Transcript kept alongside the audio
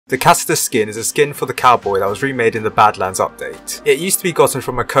The Kasodus skin is a skin for the Cowboy that was remade in the Badlands update. It used to be gotten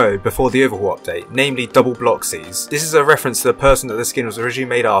from a code before the overhaul update, namely double Bloxies. This is a reference to the person that the skin was originally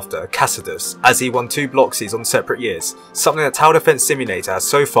made after, Kasodus, as he won 2 Bloxies on separate years, something that Tower Defense Simulator has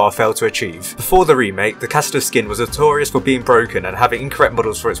so far failed to achieve. Before the remake, the Kasodus skin was notorious for being broken and having incorrect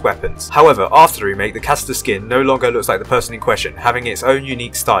models for its weapons. However, after the remake, the Kasodus skin no longer looks like the person in question, having its own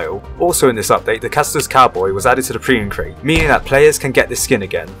unique style. Also in this update, the Kasodus Cowboy was added to the premium crate, meaning that players can get this skin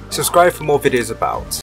again. Subscribe for more videos about